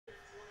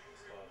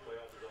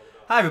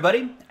Hi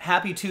everybody,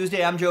 happy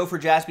Tuesday. I'm Joe for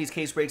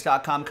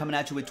jaspyscasebreaks.com coming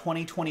at you with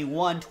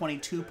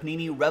 2021-22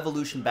 Panini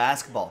Revolution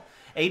Basketball.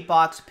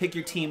 8-box, pick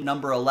your team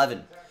number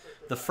 11.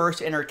 The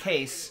first inner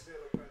case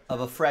of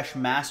a fresh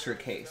master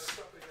case.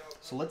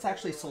 So let's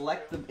actually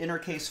select the inner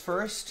case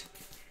first.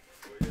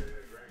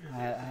 I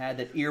had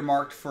that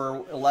earmarked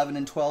for 11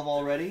 and 12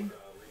 already.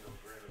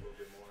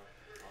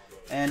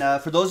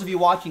 And for those of you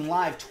watching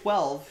live,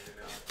 12,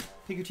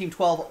 pick your team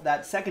 12,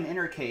 that second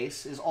inner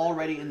case is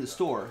already in the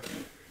store.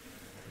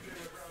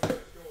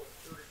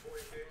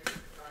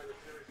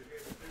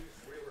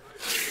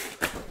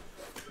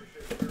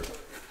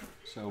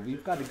 So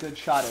we've got a good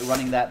shot at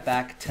running that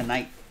back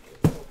tonight.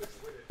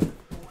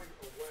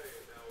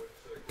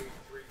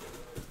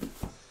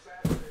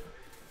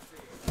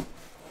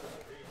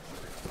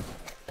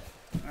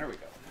 There we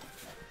go.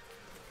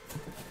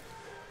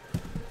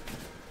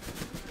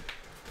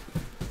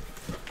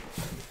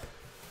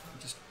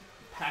 Just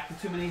packing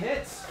too many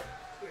hits.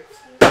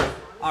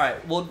 All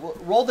right, we'll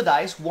roll the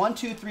dice. 1,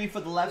 2, 3 for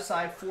the left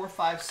side, 4,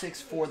 5,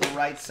 6 for the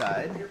right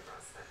side.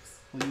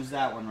 We'll use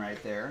that one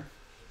right there.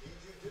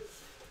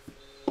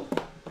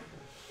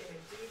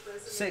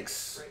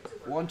 6.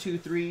 1, 2,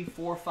 3,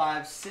 4,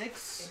 5,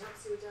 6.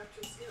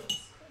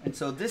 And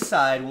so this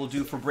side we'll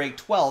do for break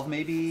 12,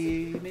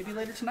 maybe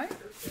later tonight.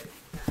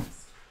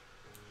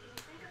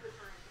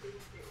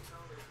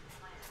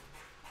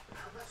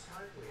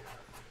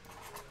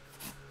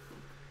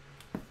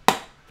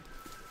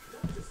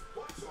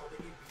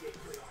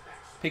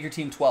 Pick your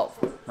team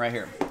 12 right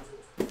here.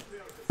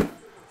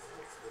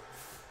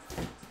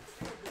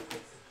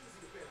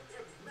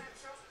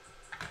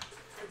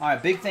 All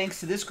right, big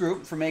thanks to this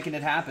group for making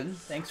it happen.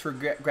 Thanks for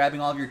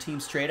grabbing all of your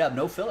teams straight up.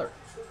 No filler.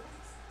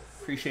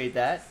 Appreciate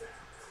that.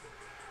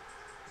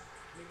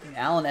 And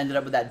Alan ended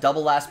up with that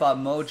double last spot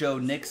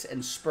mojo, Knicks,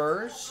 and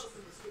Spurs.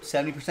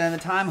 70% of the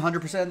time,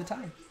 100% of the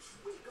time.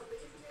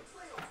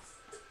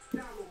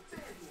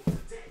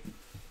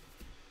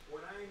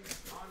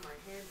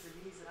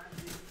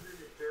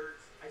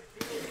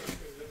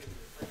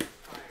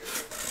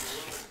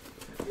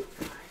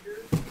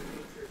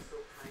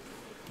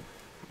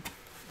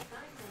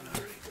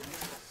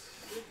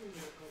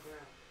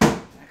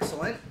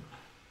 Excellent.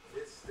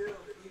 It's still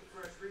the Eat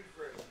Fresh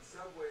Refresh and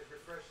Subway's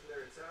refreshing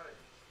their Italian.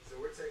 So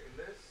we're taking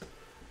this.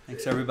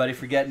 Thanks everybody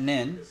for getting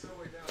in. The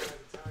Subway now has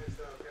Italian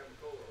style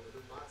capicola with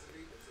the matzo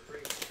meat and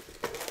supreme.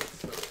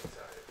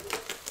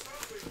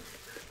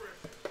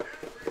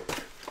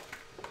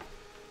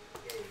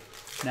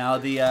 Now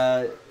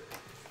there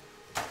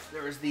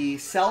was the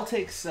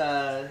Celtics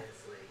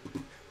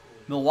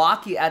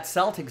Milwaukee at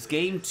Celtics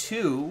game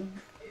 2,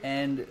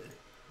 and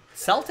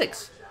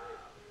Celtics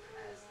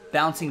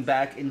bouncing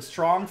back in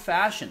strong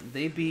fashion.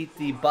 They beat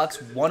the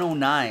Bucks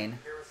 109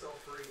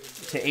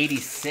 to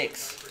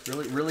 86.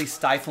 Really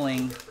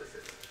stifling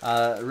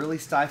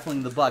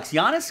the Bucks.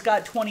 Giannis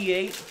got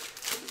 28,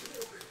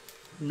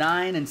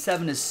 9 and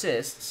 7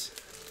 assists.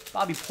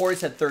 Bobby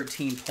Portis had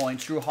 13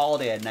 points. Drew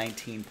Holiday had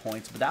 19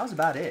 points, but that was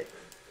about it.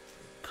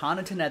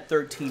 Connaughton had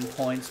 13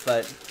 points,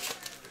 but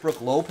Brook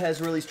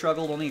Lopez really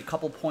struggled. Only a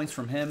couple points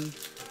from him.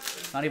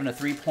 Not even a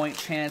 3-point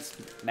chance.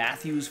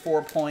 Matthews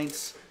 4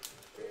 points.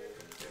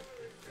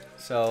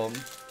 So,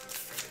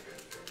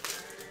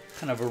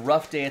 kind of a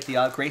rough day at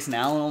the Grayson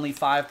Allen only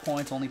 5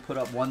 points, only put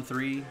up 1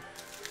 3.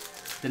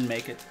 Didn't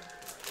make it.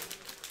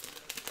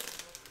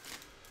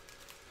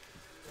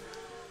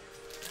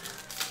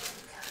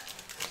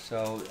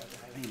 So,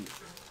 I mean,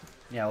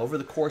 yeah, over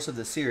the course of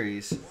the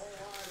series,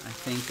 I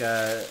think,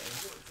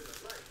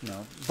 you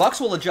know, Bucks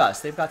will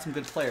adjust. They've got some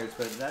good players,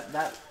 but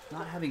that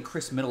not having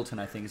Chris Middleton,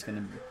 I think, is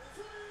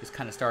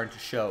kind of starting to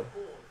show.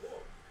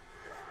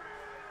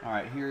 All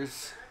right,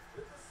 here's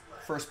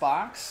first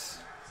box,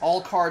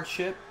 all card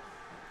chip.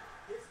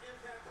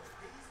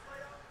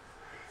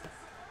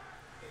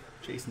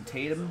 Jason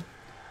Tatum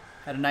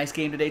had a nice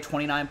game today,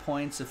 29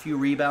 points, a few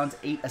rebounds,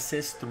 8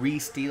 assists, 3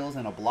 steals,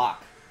 and a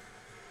block.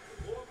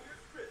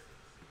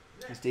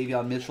 There's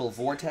Davion Mitchell,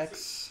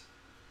 Vortex.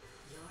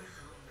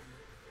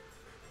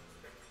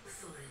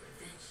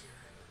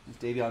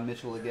 There's Davion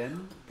Mitchell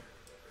again.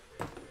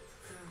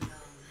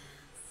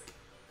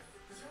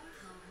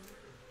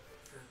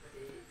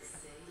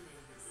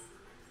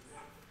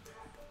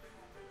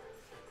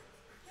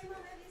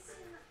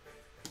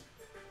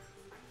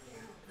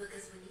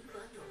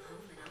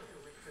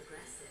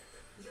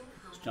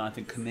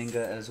 Jonathan Kuminga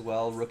as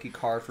well, rookie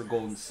card for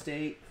Golden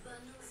State.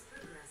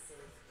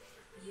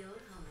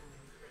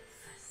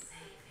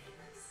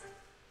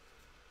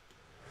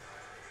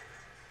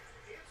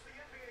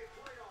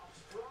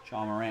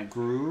 John Morant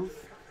Groove.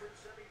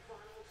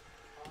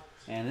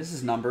 And this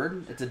is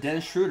numbered. It's a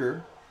Dennis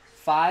Schroeder.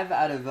 5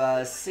 out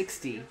of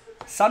 60.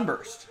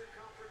 Sunburst.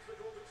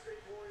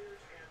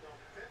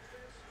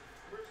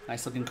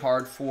 Nice looking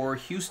card for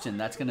Houston.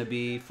 That's going to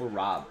be for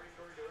Rob.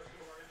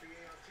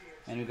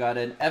 And we've got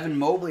an Evan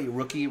Mobley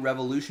Rookie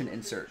Revolution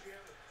insert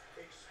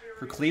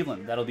for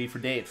Cleveland. That'll be for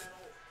Dave.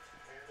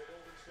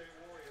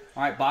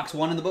 All right, box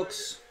 1 in the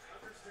books.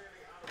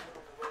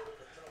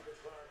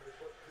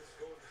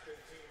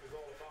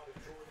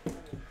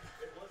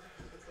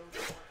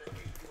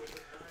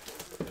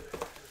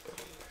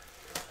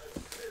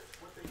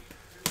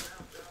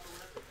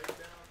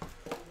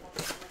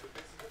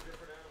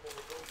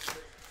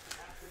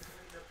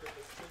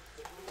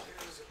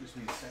 Just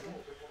need a second.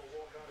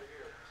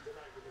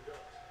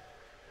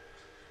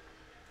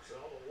 So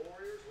the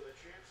Warriors with a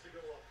chance to go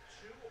up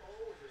 2-0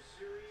 in the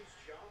series.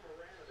 John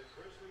Moran and the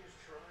Grizzlies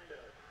trying to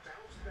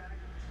bounce back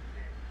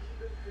and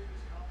even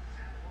things up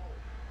at home.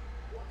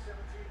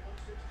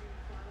 117-116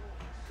 final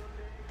on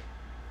Sunday.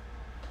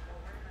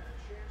 Moran had a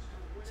chance to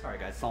win.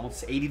 Sorry guys, it's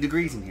almost 80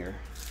 degrees in here.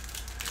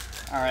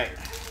 All right.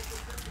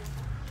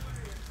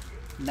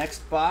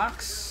 Next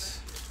box.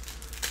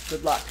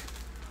 Good luck.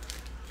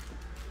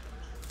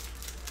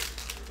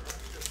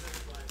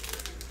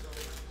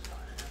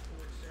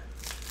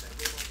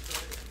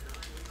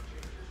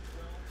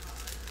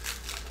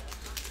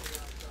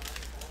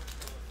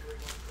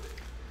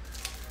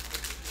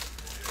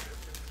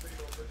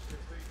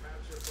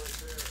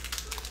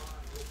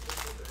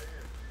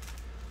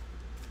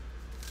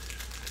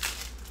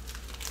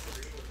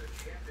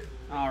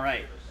 All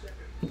right.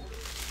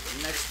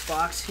 Next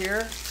box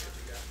here.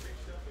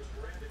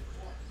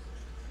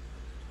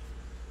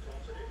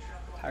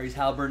 Tyrese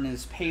Halliburton in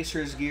his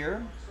Pacers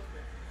gear.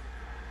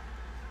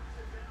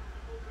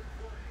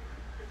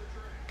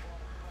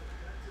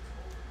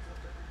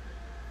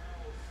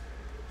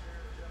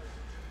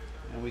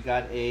 And we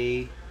got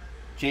a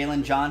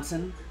Jalen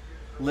Johnson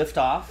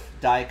liftoff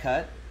die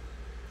cut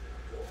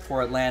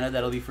for Atlanta.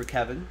 That'll be for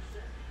Kevin.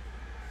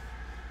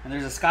 And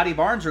there's a Scotty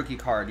Barnes rookie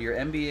card, your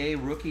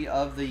NBA Rookie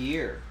of the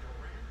Year.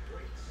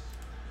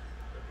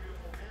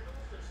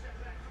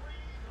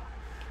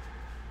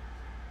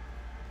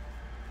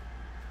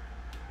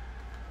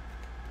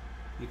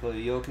 Nikola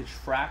Jokic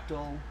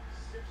fractal,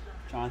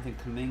 Jonathan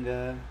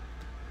Kuminga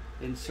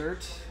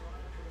insert.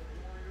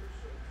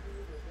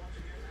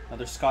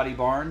 Another Scotty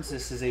Barnes.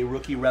 This is a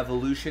Rookie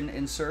Revolution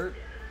insert.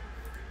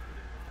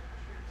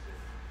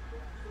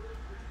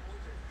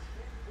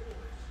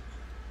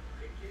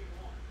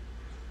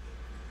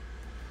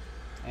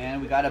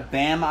 And we got a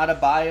Bam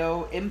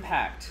Adebayo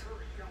Impact.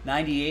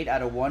 98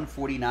 out of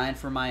 149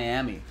 for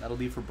Miami. That'll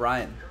be for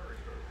Brian.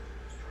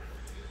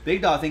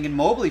 Big Dog thinking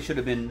Mobley should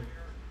have been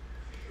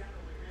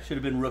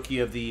Rookie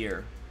of the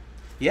Year.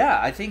 Yeah,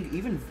 I think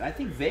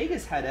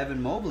Vegas had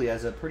Evan Mobley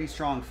as a pretty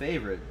strong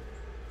favorite.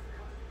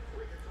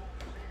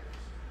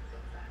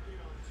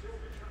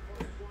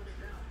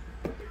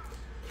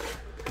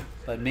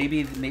 But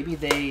maybe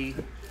they,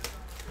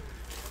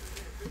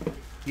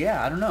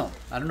 yeah, I don't know.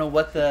 I don't know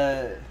what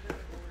the,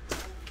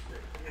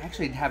 I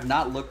actually have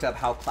not looked up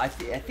how, I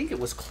think it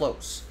was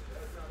close.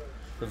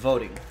 The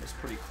voting was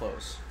pretty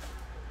close.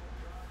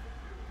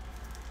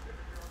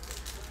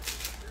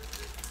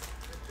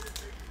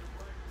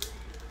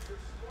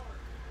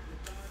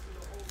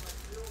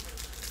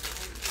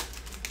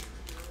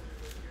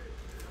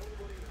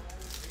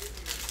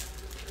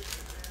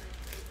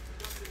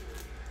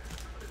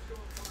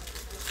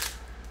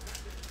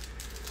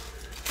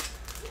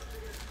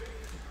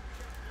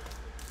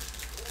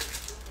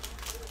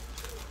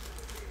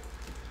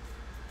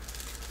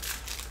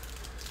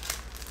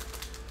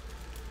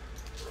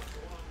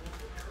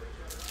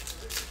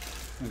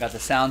 We got the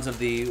sounds of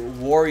the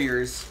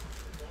Warriors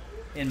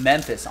in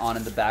Memphis on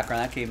in the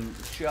background. That game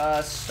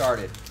just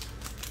started.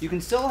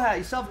 You still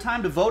have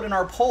time to vote in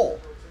our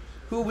poll.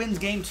 Who wins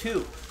Game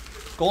 2?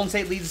 Golden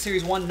State leads the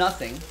series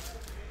 1-0.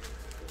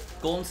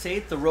 Golden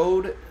State, the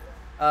road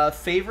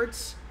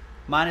favorites,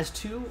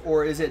 -2,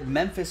 or is it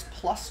Memphis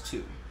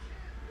 +2?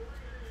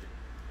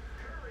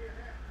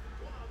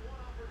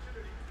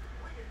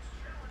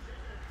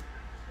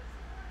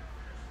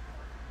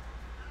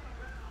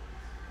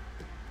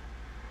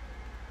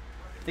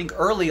 I think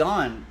early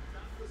on,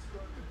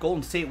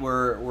 Golden State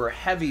were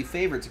heavy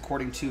favorites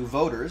according to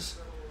voters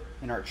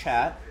in our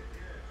chat.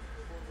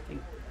 I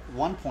think at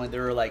one point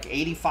there were like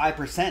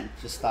 85%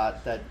 just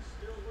thought that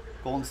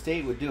Golden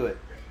State would do it,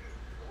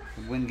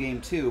 would win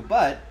Game 2.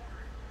 But,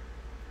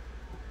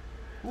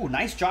 ooh,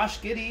 nice Josh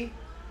Giddey.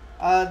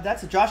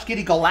 That's a Josh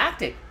Giddey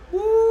Galactic.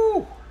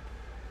 Woo!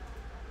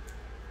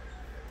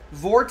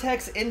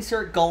 Vortex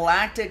insert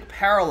Galactic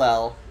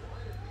Parallel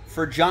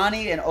for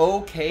Johnny and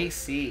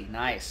OKC.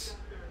 Nice.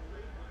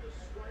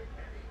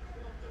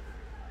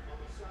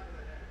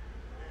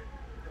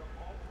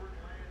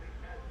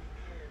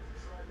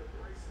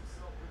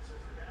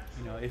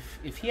 You know,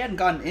 if he hadn't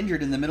gotten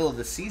injured in the middle of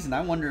the season, I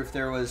wonder if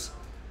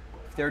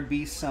there'd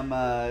be some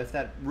if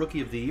that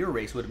Rookie of the Year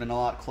race would have been a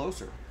lot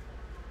closer.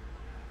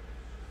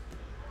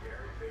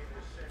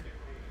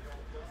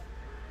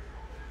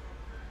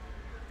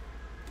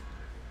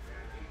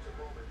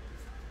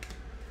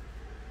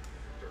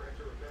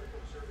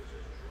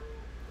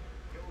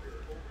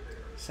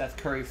 Seth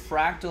Curry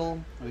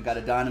fractal. We got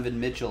a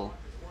Donovan Mitchell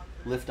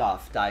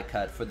liftoff die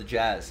cut for the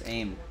Jazz.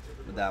 Aim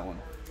with that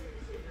one.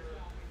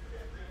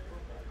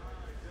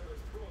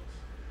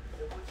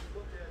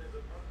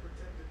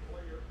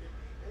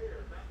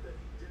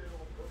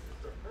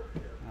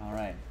 All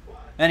right.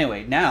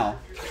 Anyway, now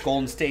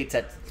Golden State's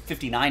at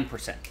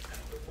 59%.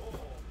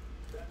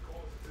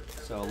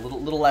 So a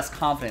little less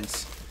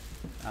confidence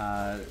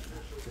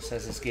just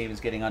as this game is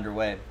getting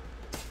underway.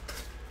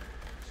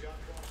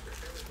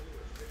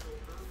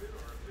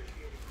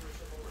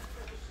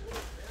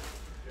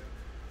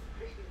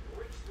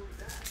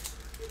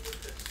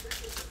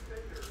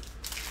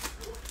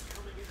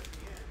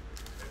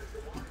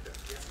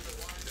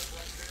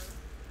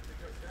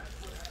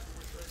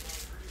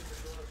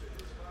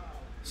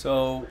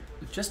 So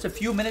just a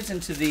few minutes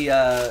into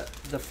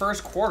the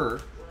first quarter,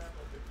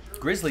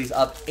 Grizzlies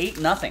up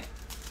 8-0.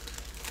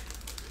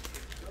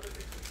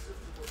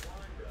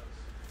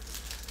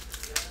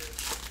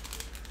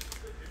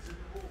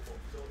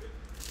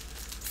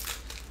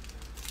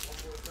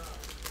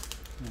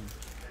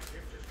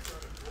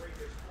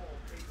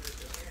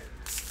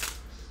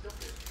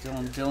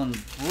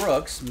 Dylan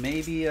Brooks,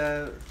 maybe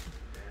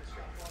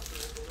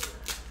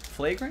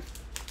flagrant?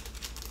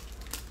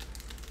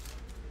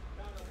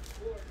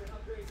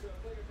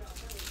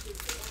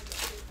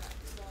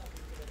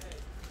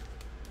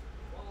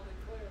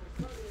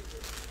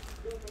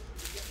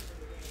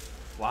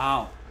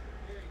 Wow.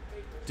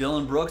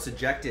 Dylan Brooks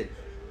ejected.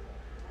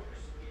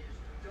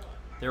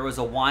 There was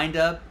a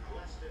windup,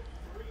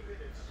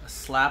 a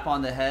slap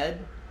on the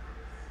head.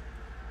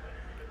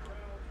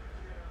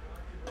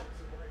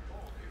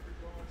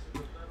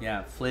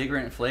 Yeah,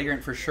 flagrant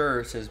for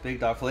sure, says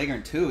Big Dog.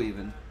 Flagrant 2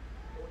 even.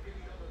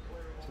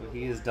 So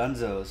he is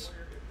dunzos.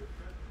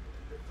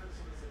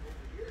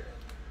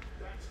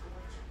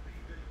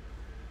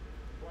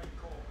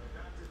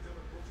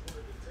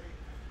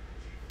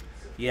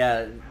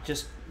 Yeah,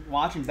 just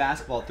watching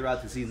basketball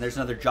throughout the season, there's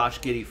another Josh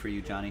Giddey for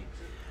you, Johnny.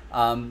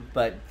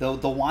 But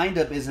the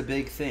windup is a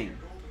big thing.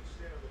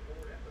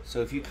 So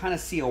if you kind of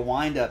see a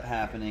windup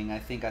happening, I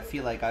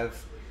feel like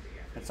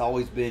it's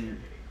always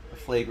been a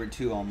flagrant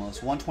 2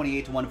 almost.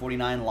 128 to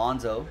 149,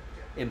 Lonzo,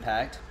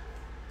 impact.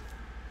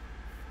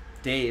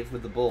 Dave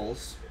with the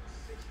Bulls.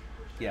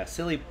 Yeah,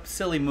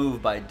 silly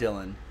move by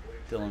Dylan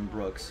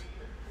Brooks.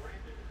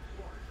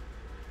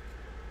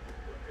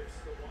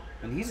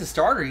 And he's a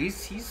starter. He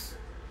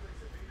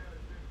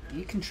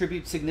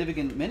contributes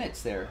significant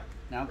minutes there.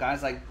 Now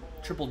guys like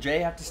Triple J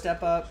have to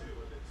step up.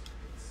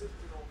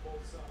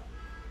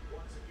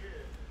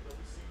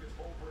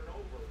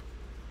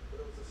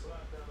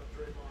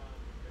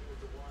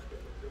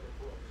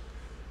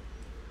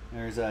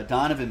 There's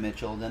Donovan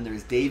Mitchell. Then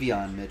there's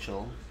Davion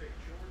Mitchell.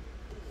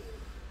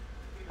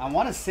 I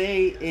want to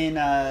say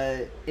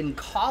in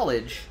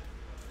college,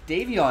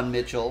 Davion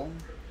Mitchell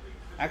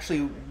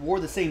actually wore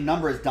the same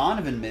number as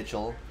Donovan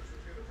Mitchell.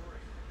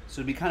 So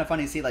it'd be kind of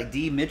funny to see like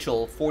D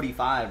Mitchell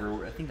 45,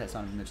 or I think that's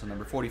Donovan Mitchell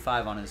number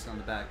 45 on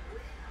the back.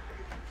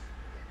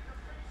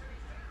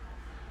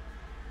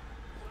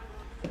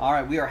 All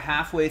right, we are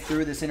halfway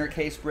through this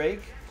intercase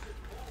break.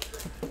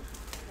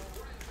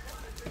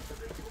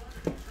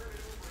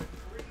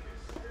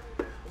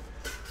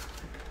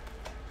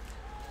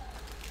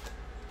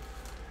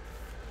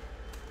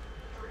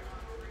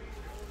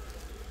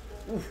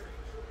 Oof.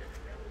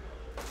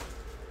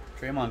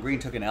 Draymond Green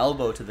took an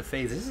elbow to the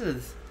face. This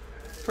is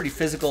a pretty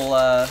physical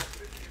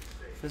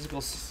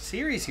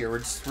series here. We're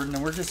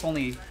just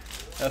only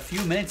a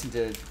few minutes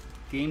into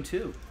game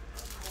 2.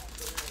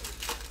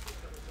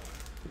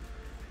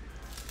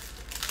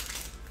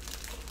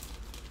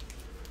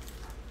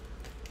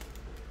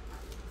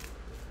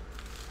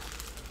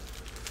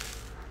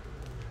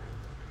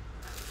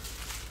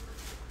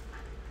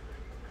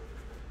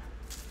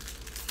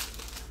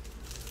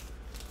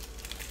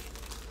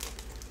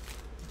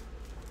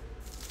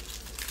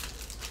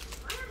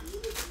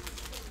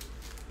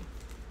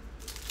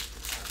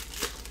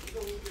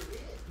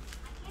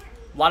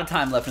 A lot of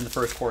time left in the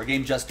first quarter.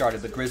 Game just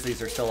started, but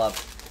Grizzlies are still up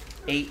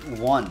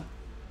 8-1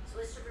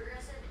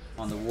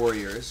 on the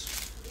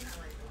Warriors.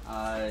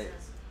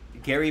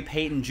 Gary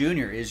Payton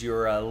Jr. is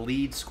your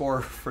lead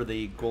scorer for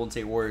the Golden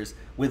State Warriors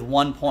with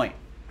 1 point.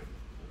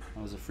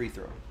 That was a free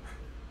throw.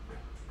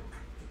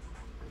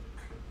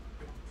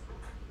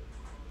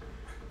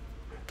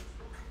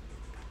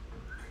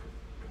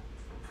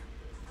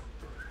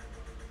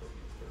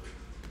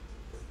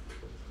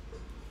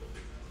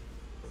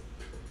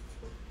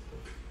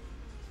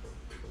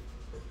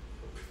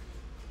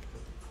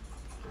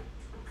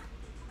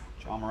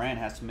 Moran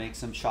has to make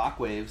some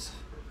shockwaves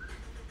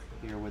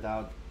here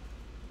without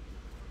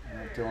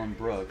Dylan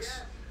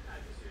Brooks.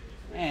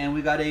 And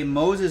we got a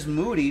Moses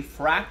Moody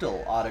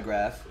fractal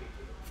autograph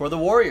for the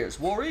Warriors.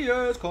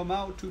 Warriors come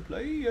out to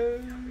play.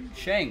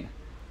 Sheng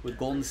with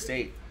Golden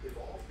State.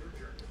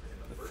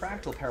 The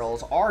fractal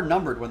parallels are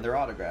numbered when they're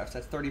autographs.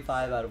 That's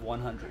 35 out of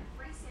 100.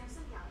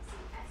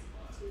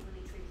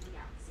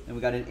 And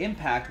we got an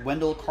impact,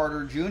 Wendell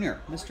Carter Jr.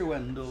 Mr.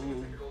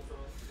 Wendell.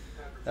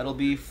 That'll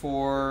be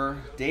for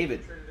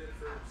David.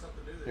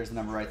 There's the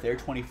number right there,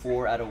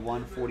 24 out of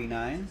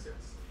 149.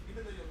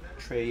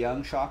 Trae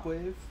Young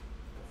shockwave.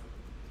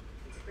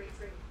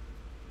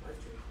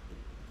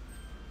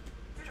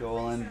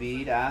 Joel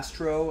Embiid,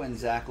 Astro, and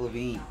Zach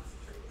LaVine.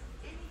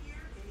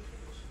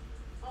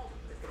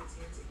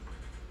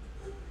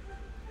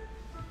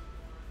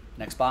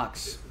 Next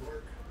box.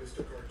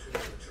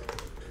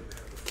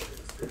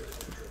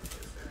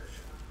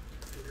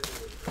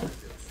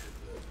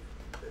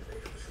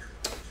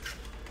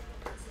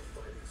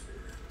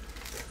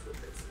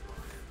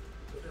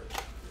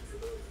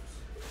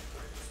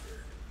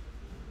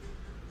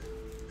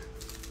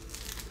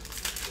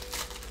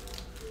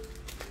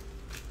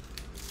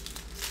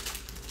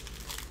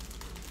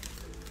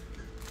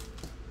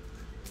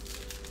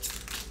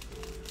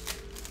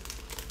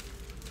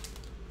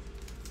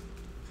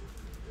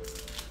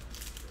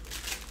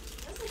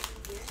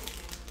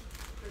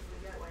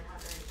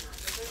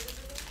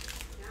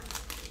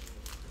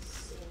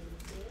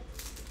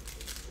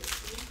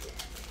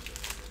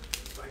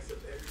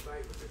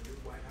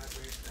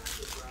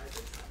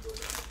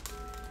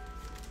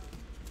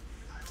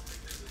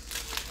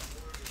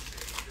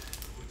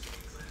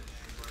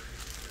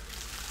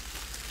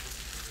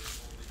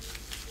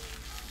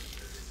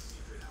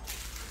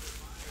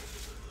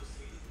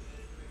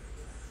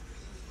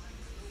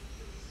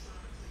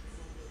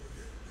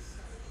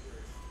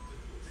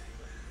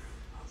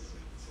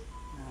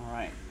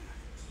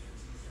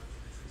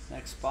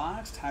 Next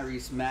box,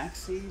 Tyrese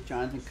Maxey,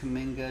 Jonathan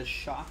Kuminga,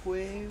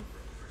 Shockwave,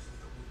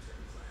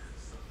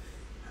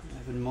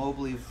 Evan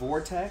Mobley,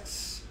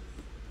 Vortex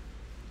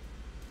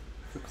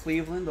for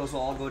Cleveland. Those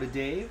will all go to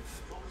Dave.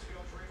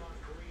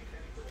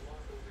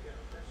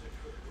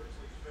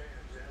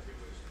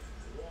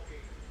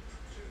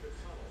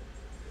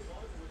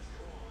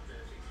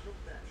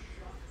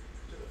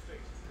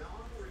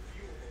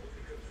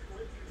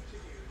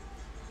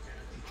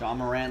 John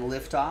Morant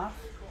liftoff.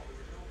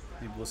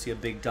 Maybe we'll see a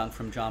big dunk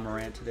from John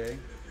Morant today.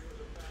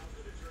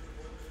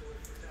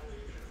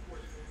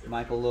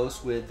 Michael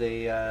Lose with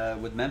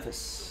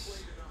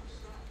Memphis.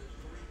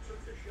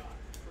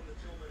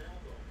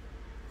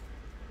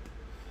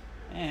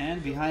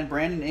 And behind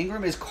Brandon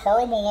Ingram is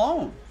Karl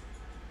Malone.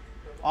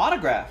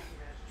 Autograph.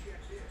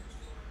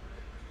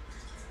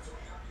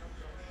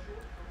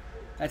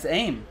 That's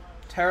AIM.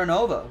 Terra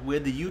Nova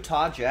with the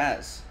Utah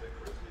Jazz.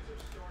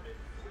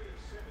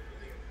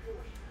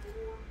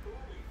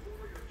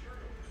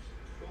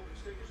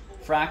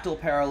 Fractal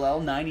Parallel,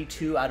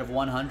 92 out of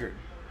 100.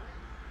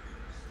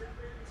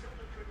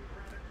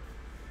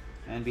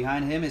 And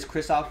behind him is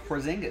Kristaps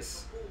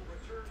Porzingis,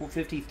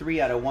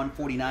 453 out of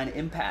 149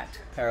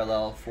 Impact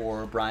Parallel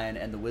for Brian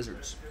and the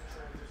Wizards.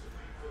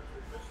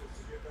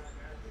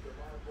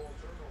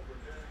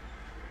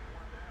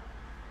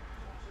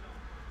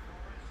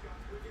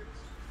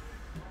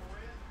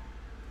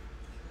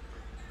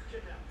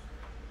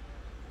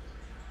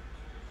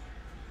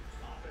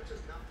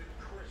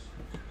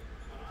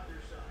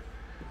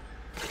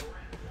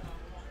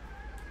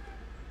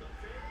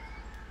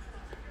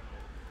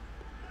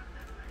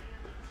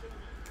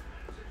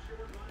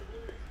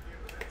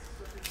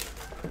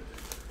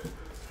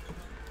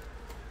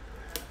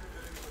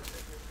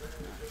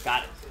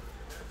 Got it.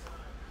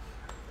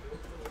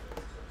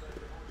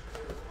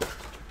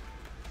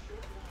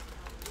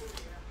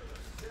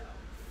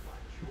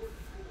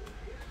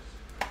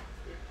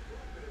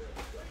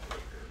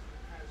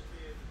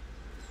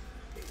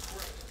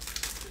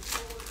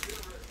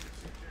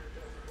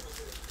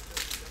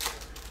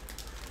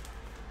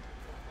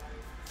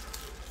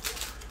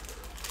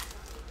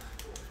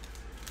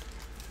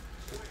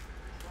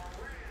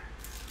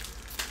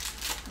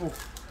 Ooh,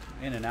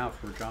 in and out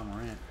for John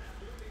Morant.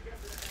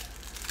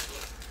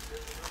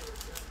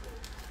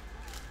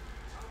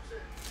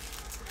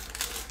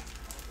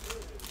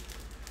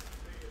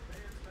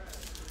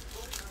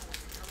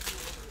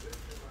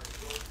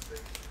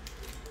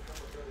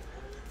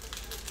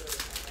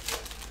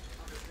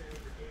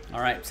 All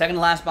right, second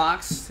to last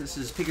box. This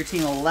is Pick Your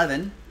Team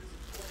 11.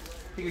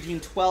 Pick Your Team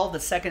 12, the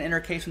second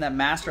inner case from that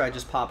master I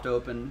just popped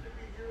open.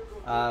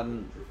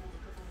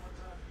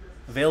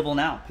 Available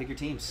now. Pick your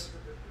teams.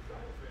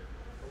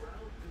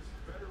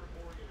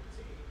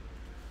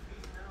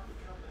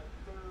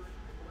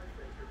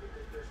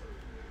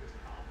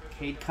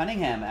 Cade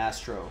Cunningham,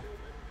 Astro.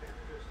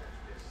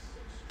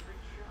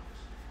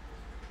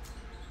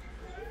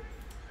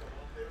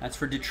 That's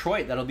for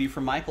Detroit. That'll be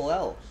for Michael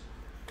L.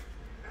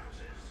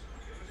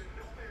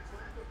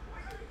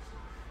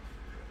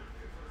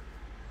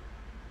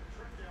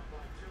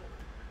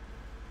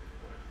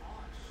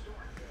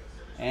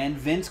 And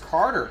Vince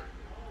Carter,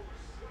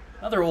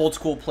 another old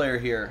school player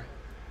here.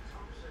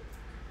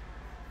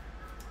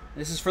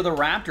 This is for the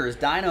Raptors.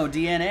 Dino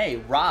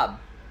DNA, Rob.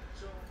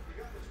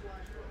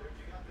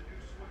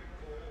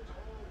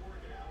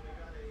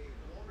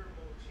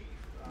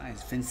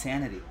 Nice,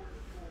 Vinsanity.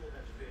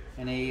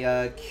 And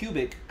a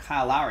cubic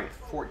Kyle Lowry,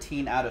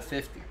 14 out of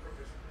 50.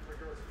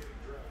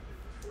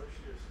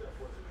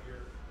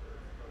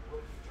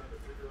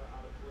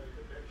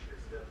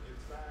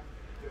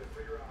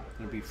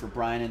 Gonna be for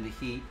Brian and the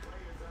Heat.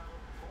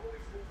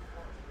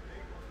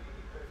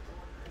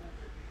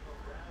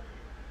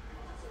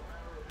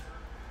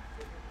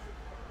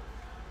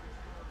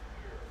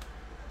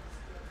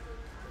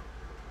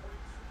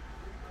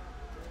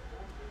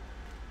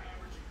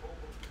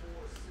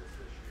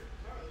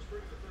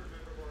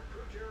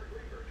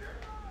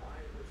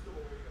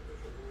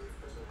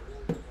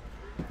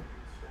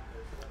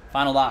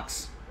 Final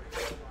box.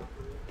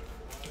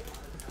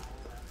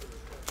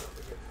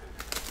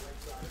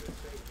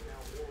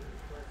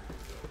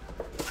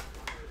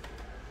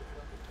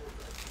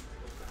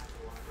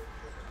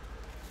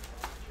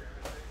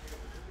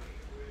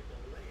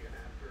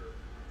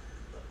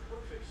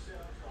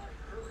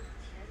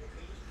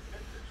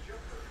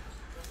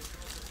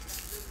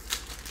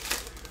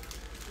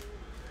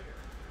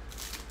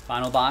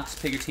 Final box,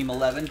 Pick Your Team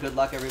 11. Good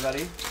luck,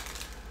 everybody.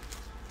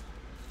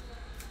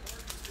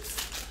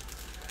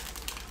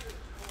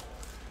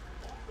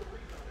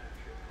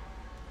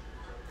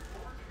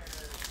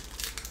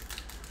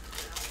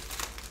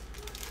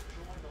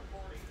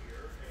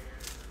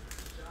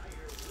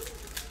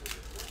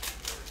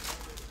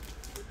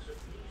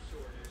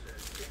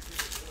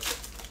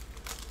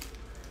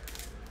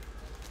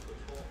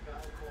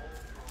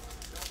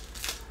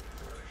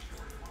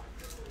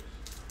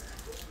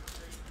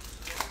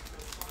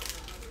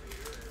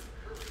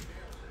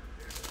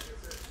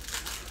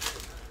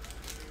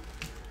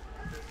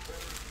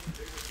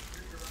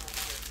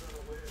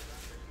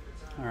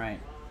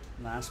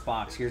 Last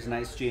box. Here's a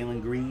nice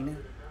Jalen Green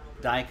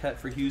die cut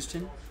for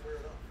Houston.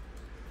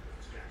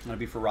 That'll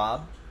be for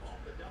Rob.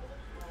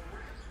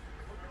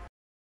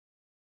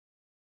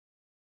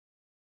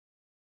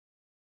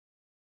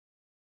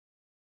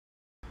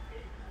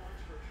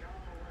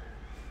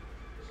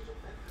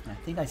 I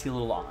think I see a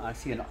little. I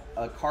see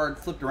a card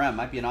flipped around.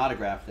 Might be an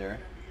autograph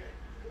there.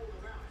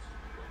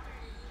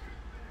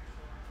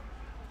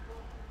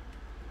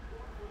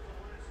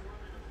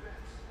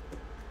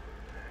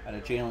 Got a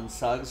Jalen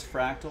Suggs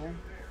fractal.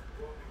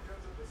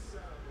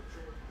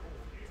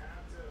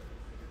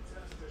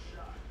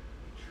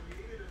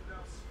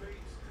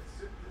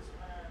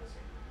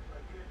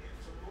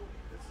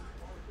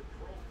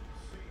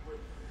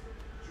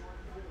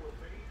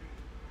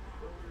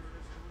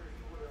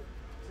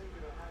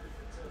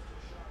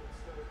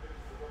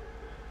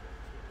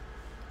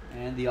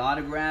 And the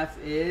autograph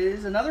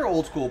is another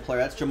old school player.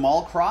 That's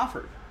Jamal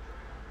Crawford.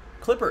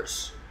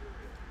 Clippers.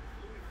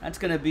 That's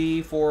going to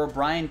be for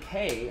Brian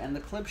K. and the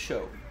Clip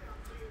Show.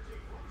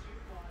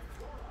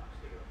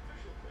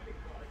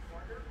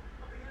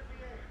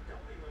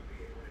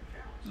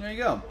 There you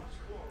go.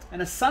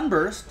 And a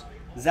Sunburst,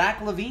 Zach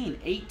LaVine,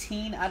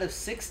 18 out of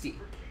 60.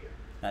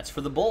 That's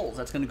for the Bulls.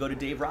 That's going to go to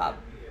Dave Robb.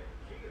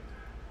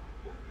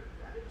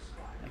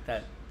 Like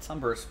that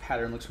Sunburst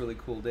pattern looks really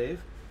cool,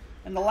 Dave.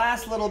 And the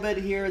last little bit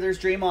here, there's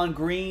Draymond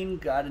Green.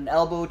 Got an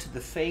elbow to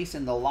the face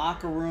in the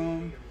locker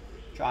room.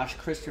 Josh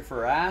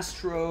Christopher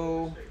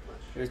Astro.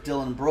 There's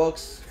Dylan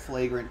Brooks,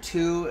 flagrant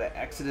 2,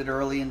 exited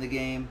early in the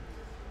game.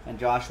 And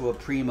Joshua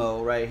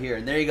Primo right here.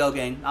 And there you go,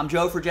 gang. I'm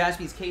Joe for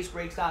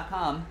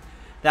JaspysCaseBreaks.com.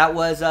 That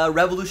was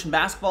Revolution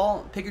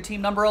Basketball. Pick your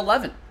team number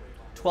 11.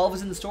 12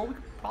 is in the store. We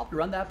could probably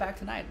run that back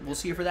tonight. We'll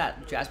see you for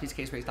that.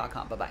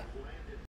 JaspysCaseBreaks.com. Bye-bye.